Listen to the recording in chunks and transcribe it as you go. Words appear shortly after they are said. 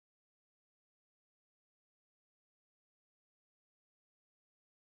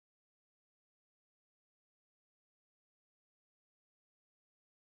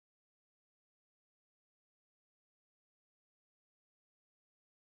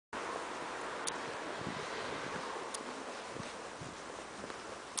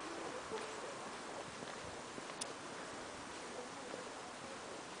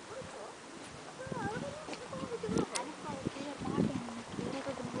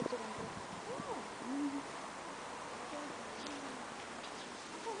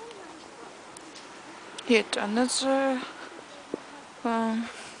Yet another one.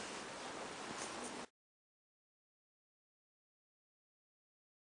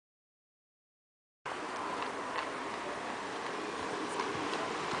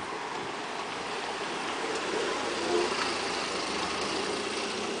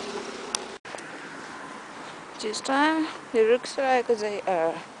 This time it looks like they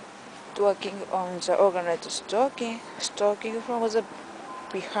are working on the organized stalking from the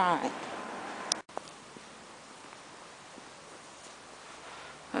behind.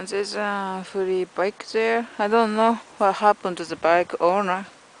 And there's a free bike there. I don't know what happened to the bike owner,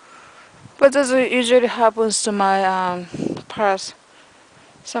 but that usually happens to my purse.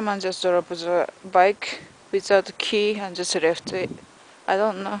 Someone just dropped the bike without the key and just left it. I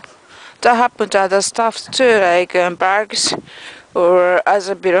don't know. That happened to other stuff too, like bags or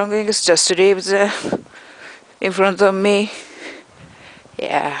other belongings just leave there in front of me.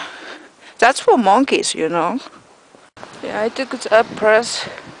 Yeah, that's for monkeys, you know. Yeah, I took the purse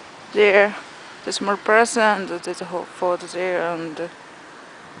there, the small purse, and there's a whole photo there, and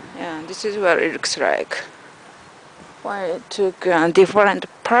yeah, this is what it looks like. I took a different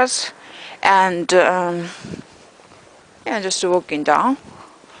purse, and yeah, just walking down.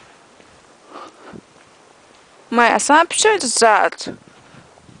 My assumption is that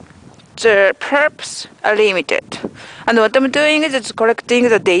the perps are limited, and what I'm doing is just collecting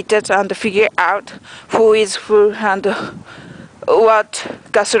the data and figure out who is who and what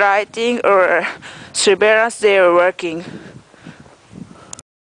gaslighting or surveillance they are working.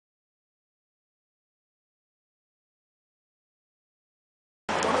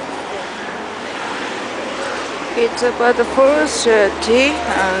 It's about 4:30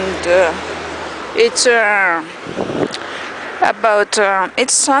 and it's about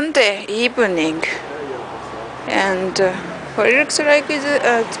it's Sunday evening, and what it looks like is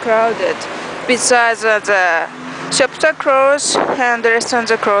it's crowded. Besides the shops are closed and the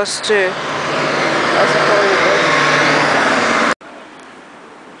restaurants are closed too. That's horrible.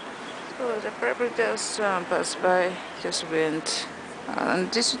 So the people just passed by, just went,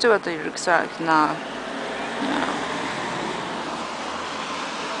 and this is what it looks like now.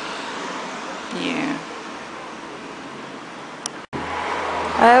 Yeah.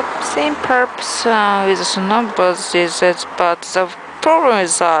 I've seen perps with snowboards these days, but the problem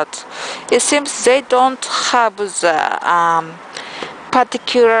is that it seems they don't have the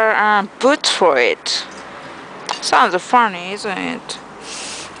particular boot for it. Sounds funny, isn't it?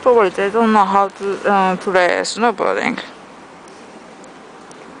 Probably they don't know how to play snowboarding.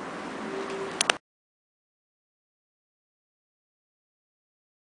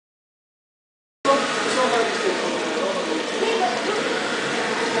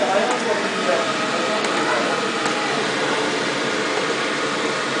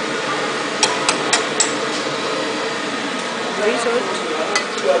 Resort.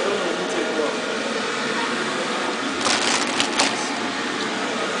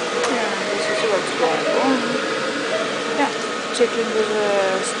 Yeah, this is what's going on. Yeah, checking the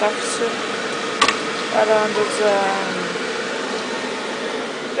stuffs around the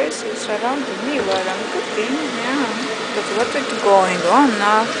places around me while I'm cooking. Yeah, that's what's going on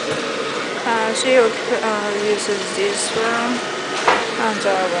now. She uses this one and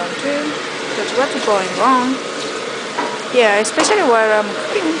that one too. That's what's going on. Yeah, especially while I'm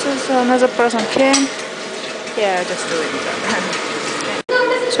cooking, just another person came. Yeah, just doing that.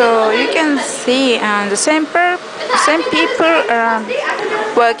 So you can see the same people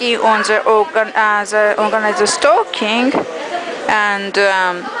working on the organized stalking, and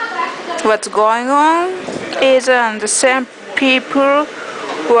what's going on is the same people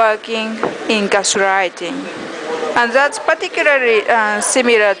working in gaslighting, and that's particularly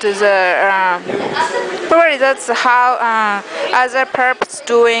similar to the probably that's how other perps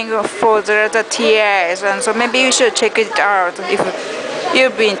doing for the TAs, and so maybe you should check it out if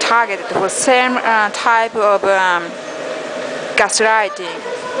you've been targeted for same type of gaslighting.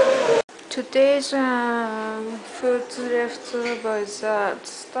 Today's food left by that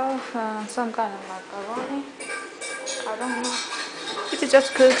stuff, some kind of macaroni. I don't know. It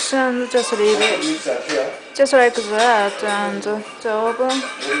just cooks and just leave it, just like that. And the oven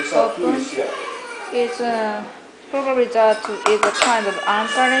is probably that is a kind of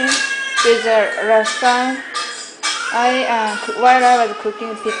anchoring. With the last time while I was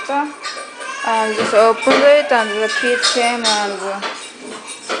cooking pizza, I just opened it and the kids came, and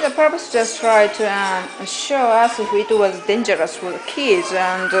the purpose just tried to show us if it was dangerous for the kids,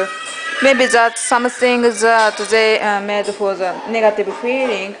 and maybe that's something that they made for the negative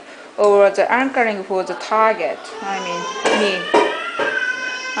feeling or the anchoring for the target. I mean me.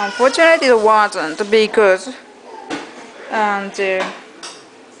 Unfortunately, it wasn't because the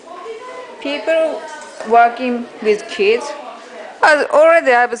people working with kids,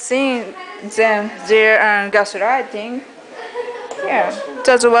 already I've seen them there and gaslighting. Yeah,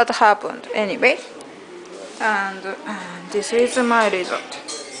 that's what happened anyway. And this is my result.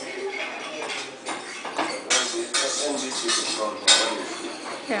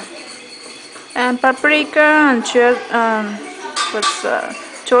 Yeah. And paprika and what's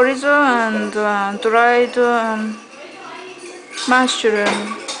chorizo and dried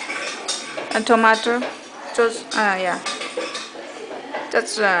mushroom and tomato. Just yeah,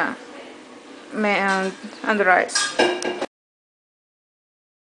 that's and rice.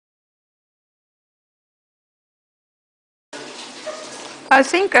 I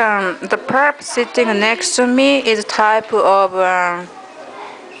think the perp sitting next to me is type of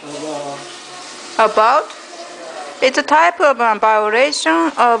about. It's a type of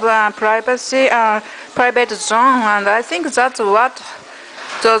violation of privacy, private zone, and I think that's what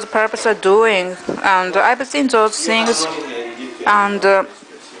those perps are doing. And I've seen those things, and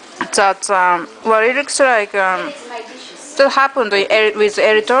that well, it looks like that happened with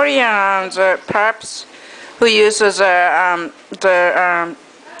Eritrean and perps who uses our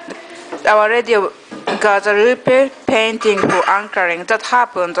radio Guadalupe painting for anchoring. That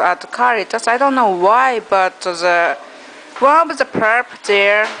happened at Caritas. I don't know why, but one of the perp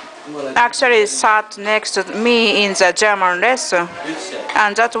there actually sat next to me in the German lesson,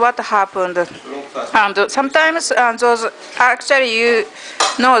 and that's what happened. And sometimes those actually you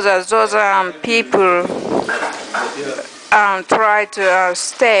know that those people try to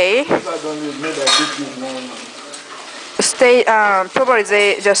stay probably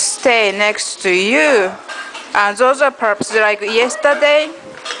they just stay next to you, and those are perhaps like yesterday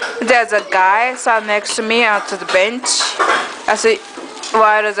there's a guy sat next to me at the bench as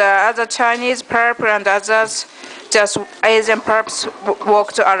while the other Chinese perp and others just Asian perps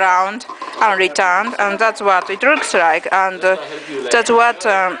walked around and returned, and that's what it looks like, and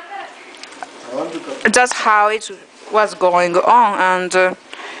that's how it was going on, and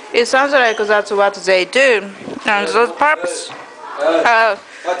it sounds like that's what they do. And those perps,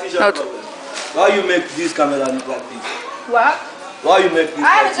 not. Why you make this camera look like this? What? Why you make this?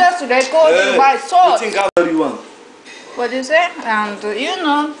 I'm just recording my thoughts. You think you want? What do you say? And you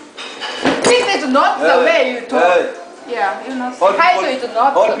know, this is not the way you talk. Yeah, you know, how is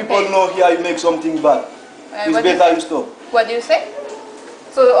not all people know here you make something bad. It's better you stop. What do you say?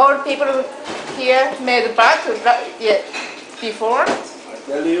 So all people here made bad before? I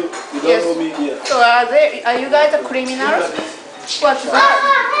tell you, you don't know me here. So are you guys criminals? What's that?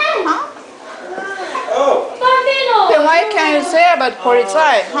 Huh? Oh. Then why can't you say about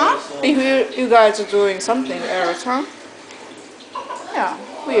polizei, huh? If you guys are doing something else, huh? Yeah,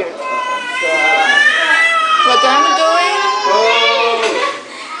 weird.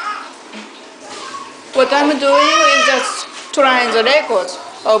 What I'm doing is just trying the records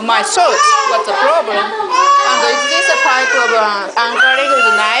of my thoughts. What's the problem? And is this a type of anchoring with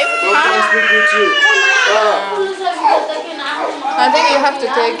a knife? I think you have to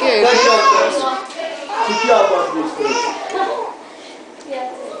take it.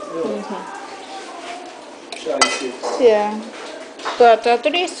 Yeah. But at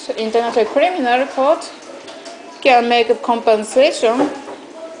least International Criminal Court can make a compensation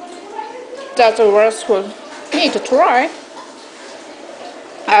that's worth for me to try.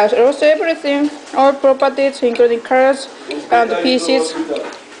 I lost everything, all properties, including cars and PCs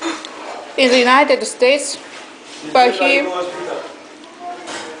in the United States. But here,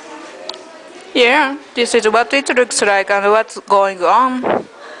 yeah, this is what it looks like and what's going on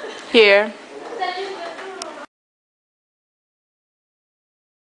here.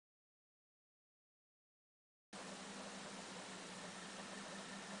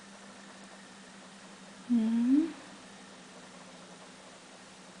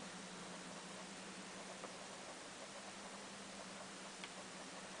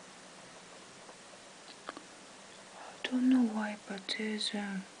 I don't know why, but there's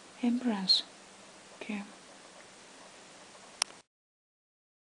an ambulance. Okay.